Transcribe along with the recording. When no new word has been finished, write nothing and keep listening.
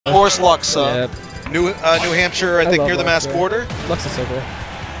course, Lux. Yep. New Hampshire, I think near the Mass border. Lux is so cool.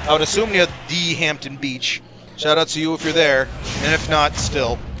 I would assume near the Hampton Beach. Shout out to you if you're there, and if not,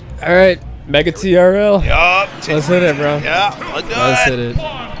 still. All right, Mega TRL. Yup. Let's hit it, bro. Yeah, let's hit it.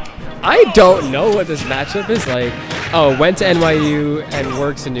 I don't know what this matchup is like. Oh, went to NYU and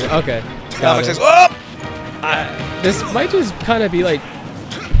works in New. Okay. Got it. This might just kind of be like.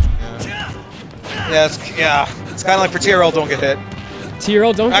 Yeah, it's kind of like for TRL, don't get hit.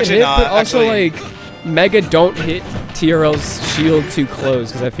 TRL don't get hit, but also like Mega don't hit TRL's shield too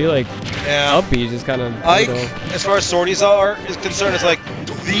close because I feel like up B just kind of. Ike, as far as sorties is concerned, it's like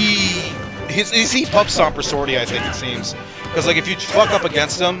he's Pub Stomper sortie, I think it seems. Because like if you fuck up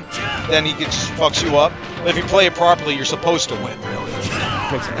against him, then he just fucks you up. But if you play it properly, you're supposed to win, really.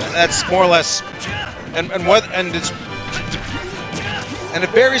 That's more or less, and it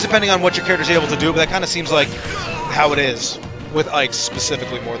varies depending on what your character's able to do. But that kind of seems like how it is with Ike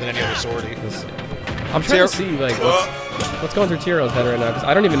specifically more than any other sortie. I'm trying to see like what's going through TRL's head right now because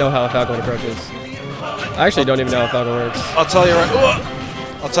I don't even know how a Falcon approaches. I actually don't even know how Falcon works. I'll tell you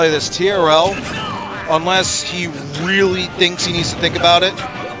I'll tell you this, TRL, unless he really thinks he needs to think about it.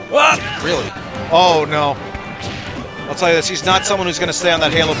 Really? Oh no. I'll tell you this, he's not someone who's going to stay on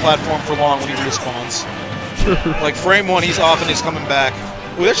that Halo platform for long when he respawns. Like frame 1, he's off and he's coming back.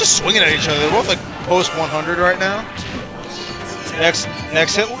 Ooh, they're just swinging at each other. They're both like post 100 right now. Next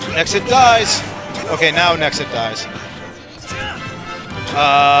hit dies. Okay, now next hit dies.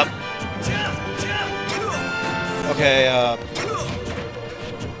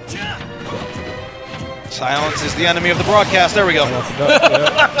 Silence is the enemy of the broadcast. There we go.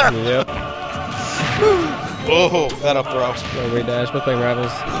 Yep. Oh, that up throw. Way dash. We're playing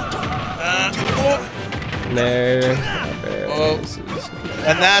Rivals. There.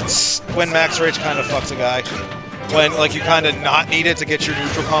 And that's when Max Rage kind of fucks a guy. When like you kind of not need it to get your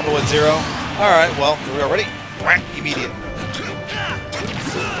neutral combo at 0. All right, well we are ready. Immediate.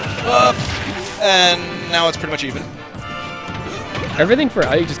 And now it's pretty much even. Everything for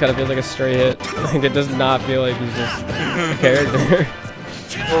Ike just kind of feels like a straight hit. Like it does not feel like he's just a character.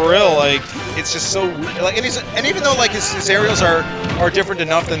 For real, like it's just so like, and even though like his aerials are different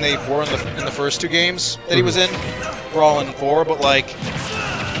enough than they were in the first 2 games that he was in, Brawl and 4, but like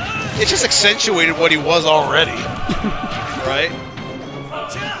it just accentuated what he was already, right?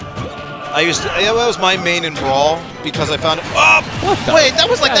 That was my main in Brawl because I found it. Oh, wait, that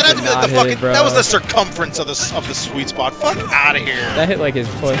was like that had to be like the fucking. That was the circumference of the sweet spot. Fuck out of here. That hit like his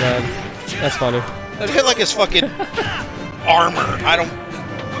foot, man. That's funny. That hit like his fucking armor. I don't.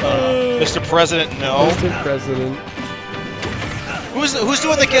 Mr. President, no. Mr. President. Who's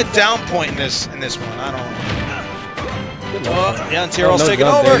doing the get down point in this one? I don't know. Yeah, and TRL's taking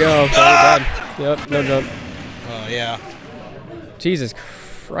over. There you go. Yep, no jump. Oh yeah. Jesus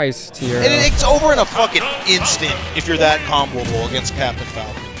Christ, TRL. It's over in a fucking instant if you're that comboable against Captain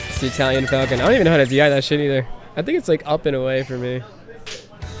Falcon. It's the Italian Falcon. I don't even know how to DI that shit either. I think it's like up and away for me.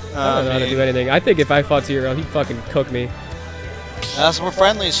 I don't know how to do anything. I think if I fought TRL, he'd fucking cook me. That's more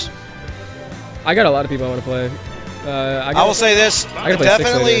friendlies. I got a lot of people I want to play. I will say this.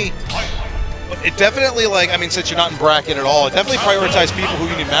 It definitely, like, I mean, since you're not in bracket at all, it definitely prioritize people who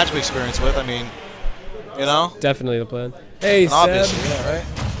you need matchup experience with. I mean, you know? Definitely the plan. Hey, Seb. Obviously, yeah, right?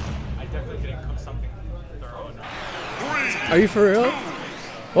 I definitely didn't cook something thorough enough. Are you for real?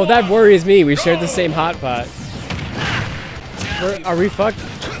 Well, that worries me. We shared the same hot pot. Are we fucked?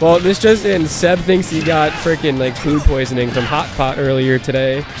 Well, this just in. Seb thinks he got freaking like food poisoning from hot pot earlier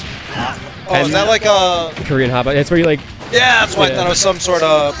today. Oh, is that like a Korean hot pot? It's where you like. Yeah, that's why I thought it was some sort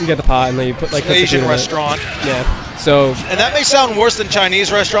of. You get the pot and then you put like Asian restaurant. Yeah. So. And that may sound worse than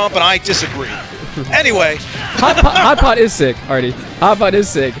Chinese restaurant, but I disagree. Anyway. Hot pot is sick, Artie. Hot pot is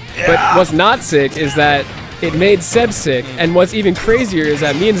sick. Yeah. But what's not sick is that it made Seb sick, and what's even crazier is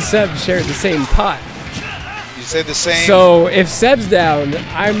that me and Seb shared the same pot. You said the same. So if Seb's down,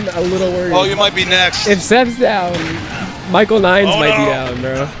 I'm a little worried. Oh, you might be next. If Seb's down, Michael Nines might be down,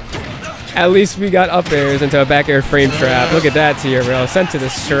 bro. At least we got up airs into a back air frame trap. Look at that tier, bro. Sent to the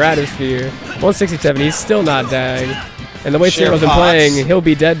stratosphere. 167, he's still not dying. And the way TRL's been playing, he'll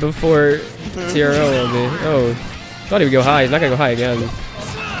be dead before TRL will be. Oh, thought he would go high. He's not going to go high again.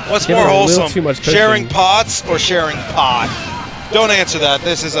 What's more wholesome, sharing pots or sharing pot? Don't answer that.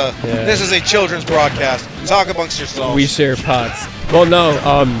 This is a children's broadcast. Talk amongst yourselves. We share pots. Well, no,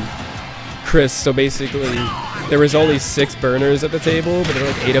 Chris. So basically, there was only 6 burners at the table, but there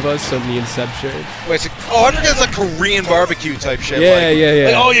were like 8 of us, so me and Seb shared. Wait, so, I forget it's like Korean barbecue type shit. Yeah, like, yeah.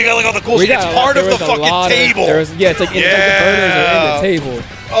 Like, oh, you got like all the cool shit. It's part of the fucking table. It's like, the burners are in the table.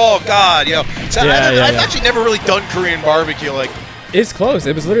 Oh God, So I've actually never really done Korean barbecue. Like, It's close.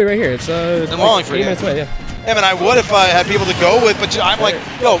 It was literally right here. It's I'm like falling for 8 you. minutes away. Yeah. Yeah, man, I would if I had people to go with, but I'm like,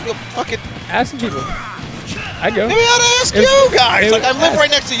 yo, fuck it. Ask some people. I'd go. Maybe I ought to ask you guys. Like, I live right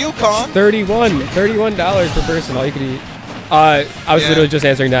next to UConn. $31 per person, all you could eat. I was literally just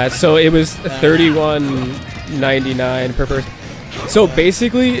answering that. So it was $31.99 per person. So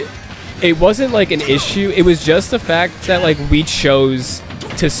basically, it wasn't like an issue. It was just the fact that like we chose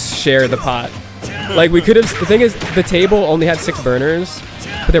to share the pot. Like we could have. The thing is, the table only had 6 burners,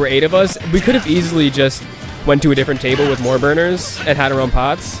 but there were 8 of us. We could have easily just went to a different table with more burners and had our own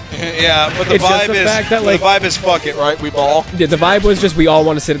pots. Yeah, but the It's just vibe the is fact that, like- the vibe is fuck it, right? We ball. Yeah, the vibe was just we all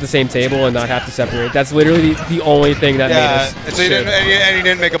want to sit at the same table and not have to separate. That's literally the only thing that made Yeah, us. and so you share. didn't, and you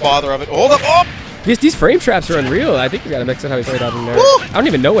didn't make a bother of it. Hold up! Oh! These frame traps are unreal. I think we gotta mix it how we played out in there. Woo! I don't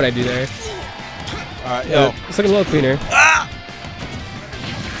even know what I do there. All right, yo. It's looking a little cleaner. Ah!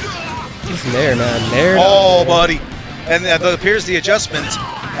 Just nair, man. Nair. Oh, buddy. And it appears the adjustment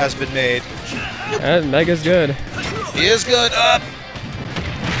has been made. Mega's good. He is good. Up.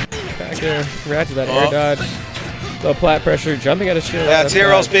 Back here. Ratchet that air dodge. Low plat pressure. Jumping at a shield. Yeah,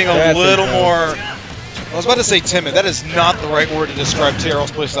 TRL's being a little more. more. I was about to say timid. That is not the right word to describe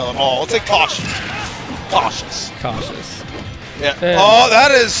TRL's playstyle at all. Let's say cautious. Cautious. Cautious. Yeah. Yeah. Oh,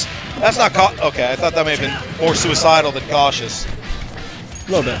 that's not okay. I thought that may have been more suicidal than cautious.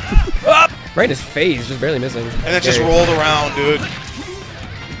 A little bit. Up. Right in his face, just barely missing. And then just Scary. rolled around, dude.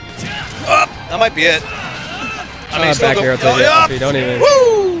 Up. That might be it. I mean, Back here, I'll take it. up. You don't even.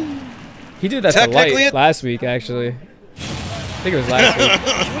 Woo! He did that to Technically Light it- last week, actually. I think it was last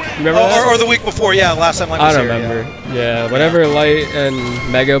week. Remember that? Or the week before, yeah. Last time I was I don't here, remember. Yeah, whenever Light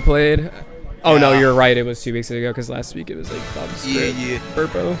and Mega played. Oh no, you're right. It was 2 weeks ago because last week it was like Bob Script, Yeah.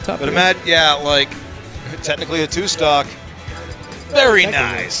 Burpo, top. But three. imagine, yeah, like technically a 2-stock. Very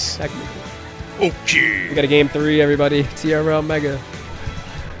Technically. nice. Technically. Okay. We got a game 3, everybody. TRL Mega.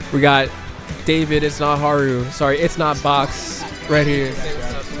 We got David. It's not Haru. Sorry, it's not Box. Right here.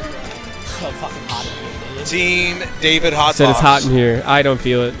 Team David Hot Said it's Box. hot in here. I don't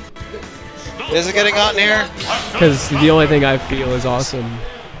feel it Is it getting hot in here? because the only thing I feel is awesome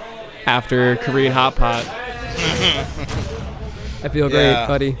after Korean hot pot. I feel great, Yeah.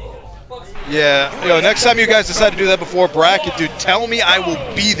 buddy. Yeah. Yo, next time you guys decide to do that before bracket, dude, tell me I will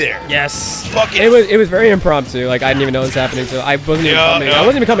be there. Yes. Fuck it. It was very impromptu. Like I didn't even know this was happening, so I wasn't even coming. yeah. I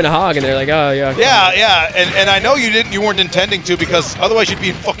wasn't even coming to HoG, and they're like, oh yeah. Yeah, yeah, and I know you weren't intending to because otherwise you'd be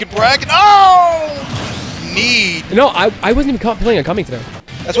in fucking bracket. Oh, need. No, I wasn't even planning on coming today.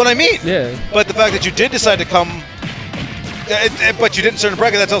 That's what I mean. Yeah. But the fact that you did decide to come, but you didn't start in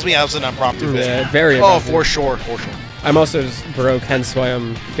bracket, that tells me I was an impromptu. bit. Yeah, very. Oh, impressive. for sure, for sure. I'm also just broke, hence why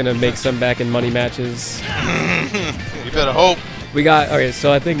I'm gonna make some back in money matches. You better hope. We got okay.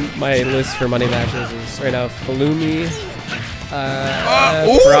 So I think my list for money matches is right now Falumi,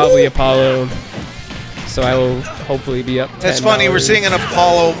 Ooh. probably Apollo. So I will hopefully be up. It's funny, we're $10. seeing an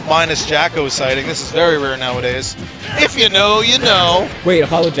Apollo minus Jacko sighting. This is very rare nowadays. If you know, you know. Wait,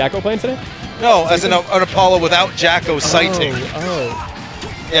 Apollo Jacko playing today? No, as an Apollo without Jacko sighting. Oh,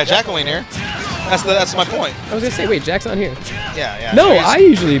 Yeah, Jacko ain't here. That's my point. I was gonna say, wait, Jack's on here. Yeah, yeah. No, He's- I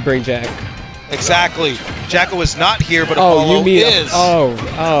usually bring Jack. Exactly. Jacko is not here, but Oh, Apollo you mean? is. Oh,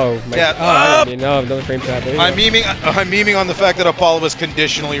 my. Yeah, Oh, I mean, no, another frame trap. There you I'm go. memeing on the fact that Apollo was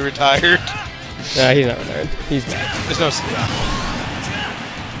conditionally retired. Nah, he's not retired. He's back. There's no.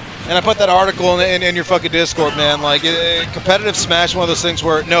 And I put that article in your fucking Discord, man. Like, competitive Smash, one of those things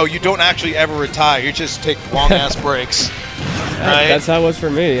where no, you don't actually ever retire. You just take long ass breaks. Right? That's how it was for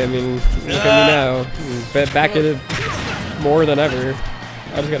me. I mean, look at me now. Back at it more than ever.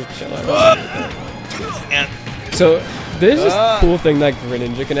 I just gotta chill out. And So there's this cool thing that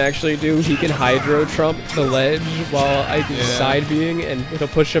Greninja can actually do. He can Hydro Trump the ledge while I do side being, and it'll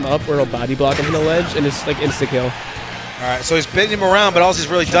push him up or it'll body block him from the ledge, and it's like insta kill. all right, so he's baiting him around, but all he's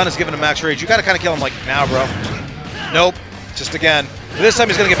really done is given him max rage. You gotta kind of kill him like now, bro. Nope. Just again. This time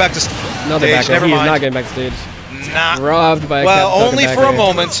he's gonna get back to Another stage. back air. Never He's mind. not getting back to stage. Nah. Robbed by a Well, token only back for a air.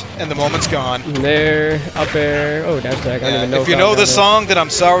 moment, and the moment's gone. There, up air. Oh, dash attack. I don't Yeah, even know if you know Falcon the is. song, then I'm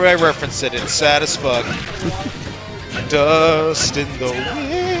sorry I referenced it. It's sad as fuck. Dust in the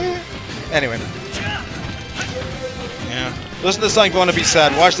wind. Anyway. Yeah. Listen to the song if you want to be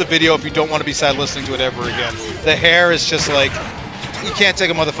sad. Watch the video if you don't want to be sad listening to it ever again. The hair is just like... You can't take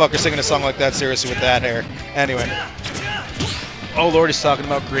a motherfucker singing a song like that seriously with that hair. Anyway. Oh, Lord, he's talking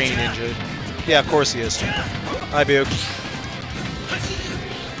about Green Ninja. Yeah, of course he is. Hi, Buke.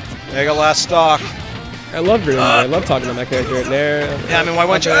 There you go, last stock. I love Greninja. I love talking about that character right there. Yeah, I mean, why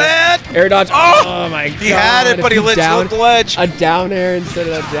wouldn't you... Air dodge. Oh! My god. He had it, but he lit down the ledge. a down air instead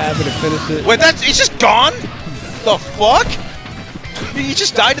of that jab, but it finished it. Wait, he's just gone? The fuck? He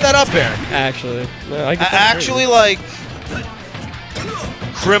just died to that up air. Actually. No, I Actually, like,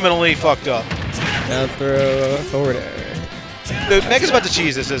 criminally fucked up. Down throw, forward air. Dude, Mega's about to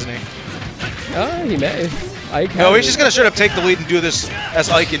cheese this, isn't he? Oh, he may. Ike No, has he's just going to straight up take the lead and do this as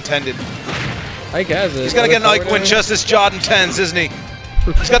Ike intended. Ike has it. He's going to get an Ike win just as Jod intends, isn't he?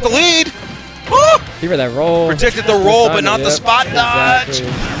 He's got the lead. Woo! He read that roll. Predicted the roll, but not the spot dodge.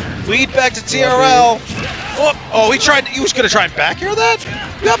 Exactly. Lead back to TRL. Oh, he was going to try and back air that?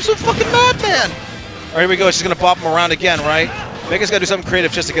 You absolute fucking madman. All right, here we go. She's going to bop him around again, right? Mega's got to do something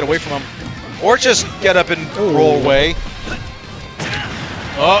creative just to get away from him. Or just get up and roll away.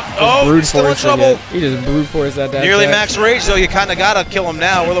 He's still in trouble. He just brute forced that dash. Nearly max rage, though. You kind of got to kill him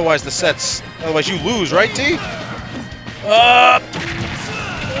now. Otherwise, otherwise you lose, right, T? No!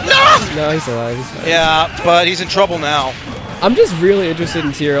 No, he's alive. He's fine. Yeah, but he's in trouble now. I'm just really interested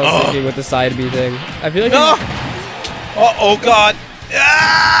in TRL thinking with the side B thing. I feel like oh God.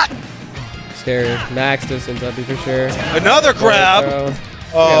 Ah! Scary. Max distance, I'd be for sure. Another grab.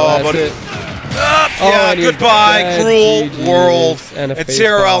 But it. Yeah, goodbye, cruel GG's, world. And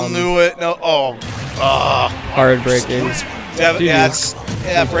TRL knew it. No, heartbreaking. It's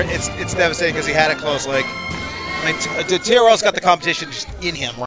devastating because he had it close. Like, I mean, TRL's got the competition just in him.